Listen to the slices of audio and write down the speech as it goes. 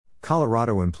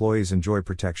Colorado employees enjoy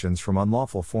protections from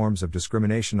unlawful forms of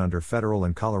discrimination under federal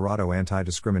and Colorado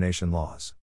anti-discrimination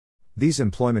laws. These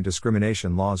employment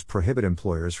discrimination laws prohibit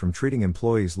employers from treating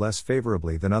employees less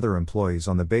favorably than other employees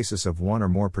on the basis of one or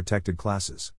more protected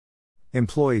classes.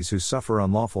 Employees who suffer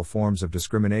unlawful forms of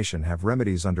discrimination have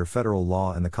remedies under federal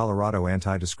law and the Colorado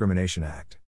Anti-Discrimination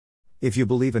Act. If you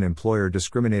believe an employer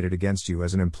discriminated against you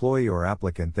as an employee or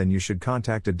applicant, then you should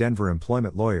contact a Denver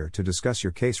employment lawyer to discuss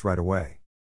your case right away.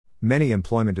 Many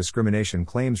employment discrimination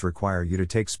claims require you to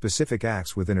take specific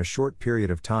acts within a short period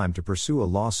of time to pursue a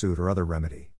lawsuit or other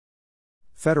remedy.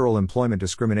 Federal employment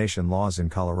discrimination laws in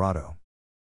Colorado.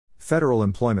 Federal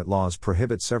employment laws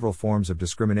prohibit several forms of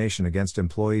discrimination against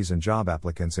employees and job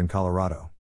applicants in Colorado.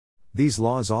 These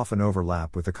laws often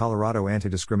overlap with the Colorado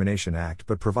Anti-Discrimination Act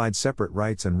but provide separate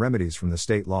rights and remedies from the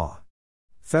state law.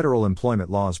 Federal employment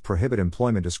laws prohibit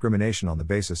employment discrimination on the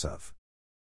basis of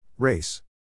race,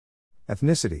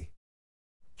 ethnicity,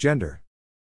 gender,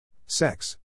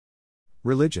 sex,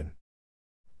 religion,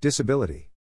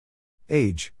 disability,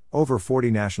 age, over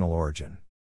 40, national origin.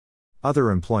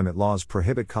 Other employment laws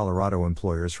prohibit Colorado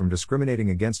employers from discriminating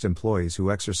against employees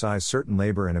who exercise certain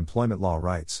labor and employment law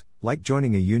rights, like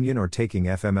joining a union or taking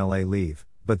FMLA leave,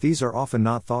 but these are often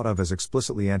not thought of as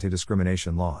explicitly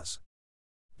anti-discrimination laws.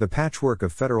 The patchwork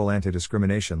of federal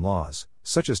anti-discrimination laws,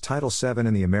 such as Title VII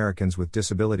and the Americans with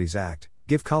Disabilities Act,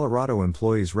 give Colorado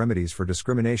employees remedies for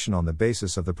discrimination on the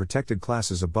basis of the protected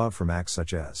classes above from acts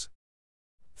such as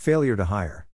failure to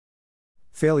hire,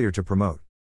 failure to promote,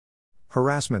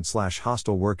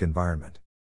 harassment/hostile work environment,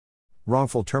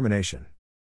 wrongful termination,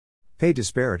 pay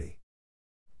disparity,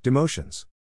 demotions.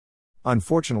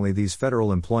 Unfortunately, these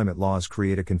federal employment laws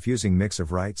create a confusing mix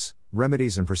of rights,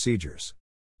 remedies, and procedures.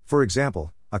 For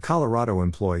example, a Colorado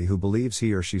employee who believes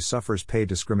he or she suffers pay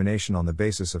discrimination on the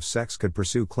basis of sex could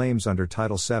pursue claims under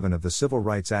Title VII of the Civil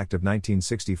Rights Act of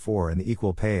 1964 and the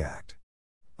Equal Pay Act.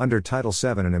 Under Title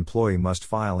VII, an employee must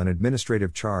file an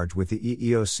administrative charge with the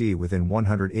EEOC within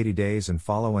 180 days and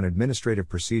follow an administrative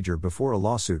procedure before a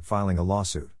lawsuit filing a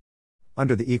lawsuit.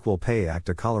 Under the Equal Pay Act,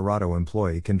 a Colorado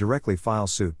employee can directly file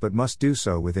suit but must do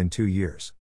so within 2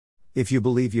 years. If you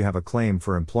believe you have a claim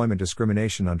for employment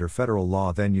discrimination under federal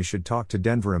law, then you should talk to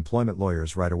Denver employment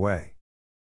lawyers right away.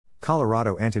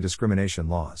 Colorado anti-discrimination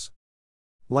laws.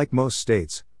 Like most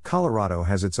states, Colorado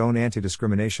has its own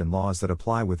anti-discrimination laws that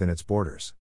apply within its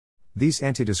borders. These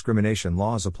anti-discrimination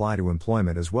laws apply to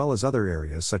employment as well as other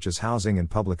areas such as housing and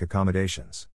public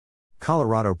accommodations.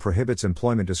 Colorado prohibits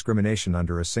employment discrimination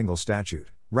under a single statute,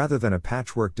 rather than a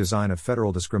patchwork design of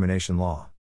federal discrimination law.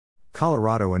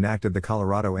 Colorado enacted the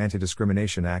Colorado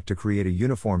Anti-Discrimination Act to create a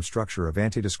uniform structure of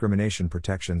anti-discrimination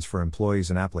protections for employees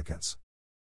and applicants.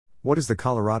 What is the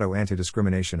Colorado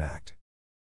Anti-Discrimination Act?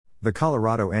 The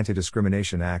Colorado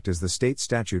Anti-Discrimination Act is the state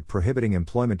statute prohibiting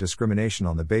employment discrimination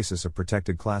on the basis of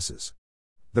protected classes.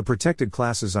 The protected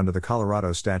classes under the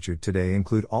Colorado statute today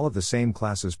include all of the same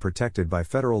classes protected by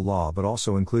federal law, but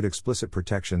also include explicit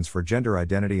protections for gender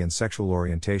identity and sexual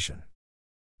orientation.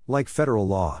 Like federal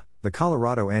law, the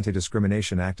Colorado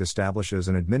Anti-Discrimination Act establishes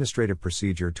an administrative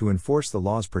procedure to enforce the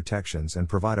law's protections and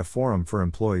provide a forum for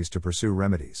employees to pursue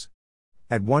remedies.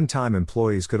 At one time,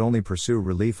 employees could only pursue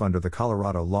relief under the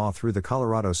Colorado law through the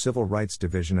Colorado Civil Rights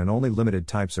Division and only limited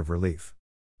types of relief.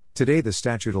 Today, the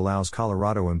statute allows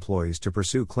Colorado employees to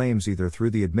pursue claims either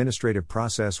through the administrative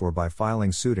process or by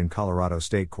filing suit in Colorado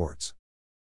state courts.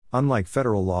 Unlike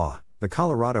federal law, the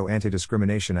Colorado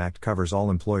Anti-Discrimination Act covers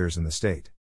all employers in the state.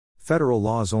 Federal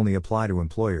laws only apply to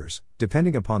employers,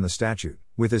 depending upon the statute,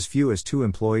 with as few as 2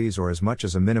 employees or as much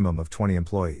as a minimum of 20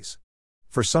 employees.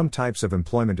 For some types of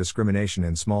employment discrimination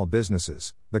in small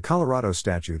businesses, the Colorado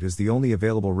statute is the only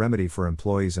available remedy for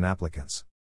employees and applicants.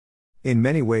 In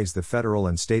many ways, the federal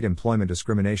and state employment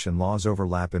discrimination laws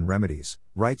overlap in remedies,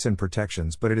 rights, and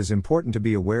protections, but it is important to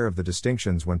be aware of the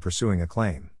distinctions when pursuing a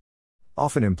claim.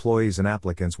 Often employees and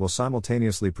applicants will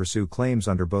simultaneously pursue claims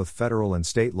under both federal and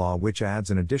state law, which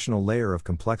adds an additional layer of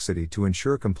complexity to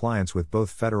ensure compliance with both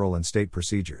federal and state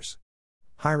procedures.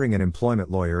 Hiring an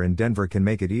employment lawyer in Denver can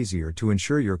make it easier to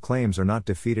ensure your claims are not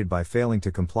defeated by failing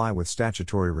to comply with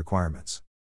statutory requirements.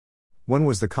 When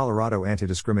was the Colorado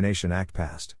Anti-Discrimination Act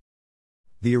passed?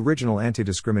 The original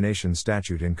anti-discrimination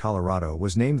statute in Colorado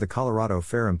was named the Colorado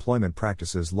Fair Employment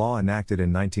Practices Law, enacted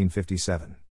in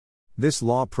 1957. This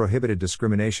law prohibited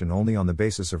discrimination only on the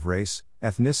basis of race,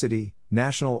 ethnicity,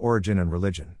 national origin, and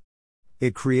religion.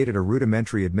 It created a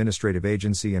rudimentary administrative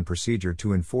agency and procedure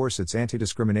to enforce its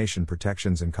anti-discrimination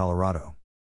protections in Colorado.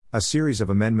 A series of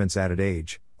amendments added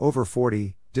age, over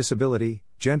 40, disability,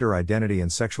 gender identity,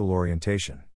 and sexual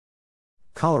orientation.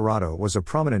 Colorado was a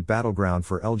prominent battleground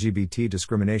for LGBT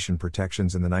discrimination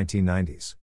protections in the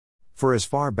 1990s. For as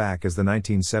far back as the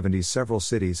 1970s, several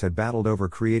cities had battled over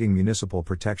creating municipal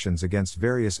protections against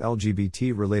various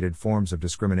LGBT-related forms of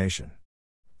discrimination.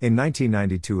 In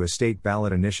 1992, a state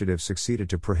ballot initiative succeeded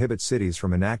to prohibit cities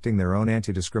from enacting their own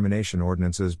anti-discrimination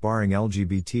ordinances barring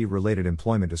LGBT-related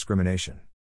employment discrimination.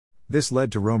 This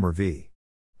led to Romer v.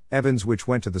 Evans, which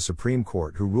went to the Supreme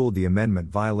Court, who ruled the amendment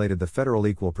violated the federal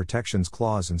Equal Protections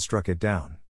Clause and struck it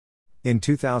down. In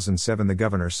 2007, the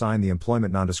governor signed the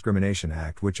Employment Non-Discrimination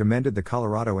Act, which amended the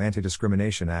Colorado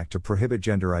Anti-Discrimination Act to prohibit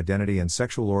gender identity and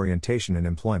sexual orientation in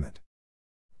employment.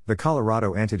 The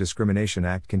Colorado Anti-Discrimination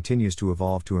Act continues to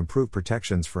evolve to improve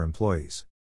protections for employees.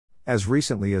 As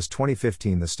recently as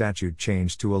 2015, the statute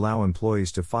changed to allow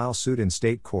employees to file suit in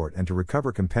state court and to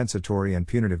recover compensatory and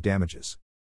punitive damages.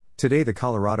 Today, the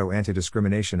Colorado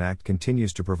Anti-Discrimination Act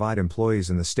continues to provide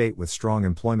employees in the state with strong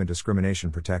employment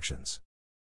discrimination protections.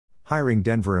 Hiring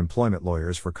Denver employment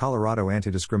lawyers for Colorado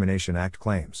Anti-Discrimination Act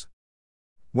claims.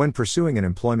 When pursuing an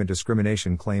employment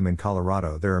discrimination claim in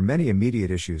Colorado, there are many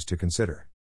immediate issues to consider.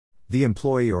 The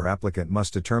employee or applicant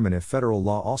must determine if federal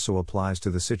law also applies to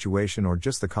the situation or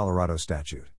just the Colorado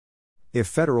statute. If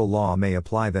federal law may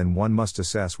apply, then one must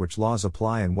assess which laws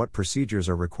apply and what procedures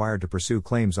are required to pursue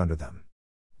claims under them.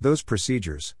 Those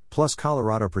procedures, plus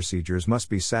Colorado procedures,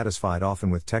 must be satisfied, often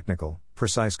with technical,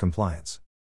 precise compliance.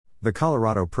 The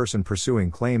Colorado person pursuing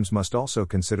claims must also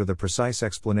consider the precise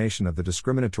explanation of the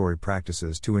discriminatory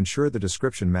practices to ensure the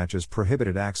description matches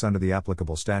prohibited acts under the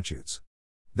applicable statutes.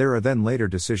 There are then later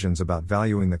decisions about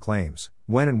valuing the claims,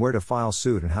 when and where to file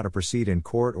suit, and how to proceed in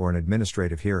court or an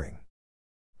administrative hearing.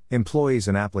 Employees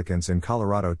and applicants in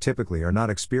Colorado typically are not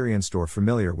experienced or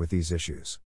familiar with these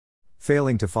issues.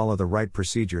 Failing to follow the right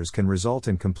procedures can result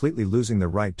in completely losing the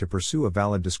right to pursue a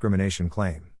valid discrimination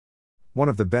claim. One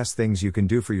of the best things you can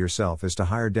do for yourself is to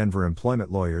hire Denver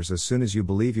employment lawyers as soon as you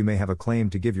believe you may have a claim,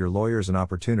 to give your lawyers an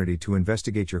opportunity to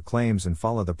investigate your claims and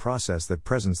follow the process that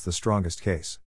presents the strongest case.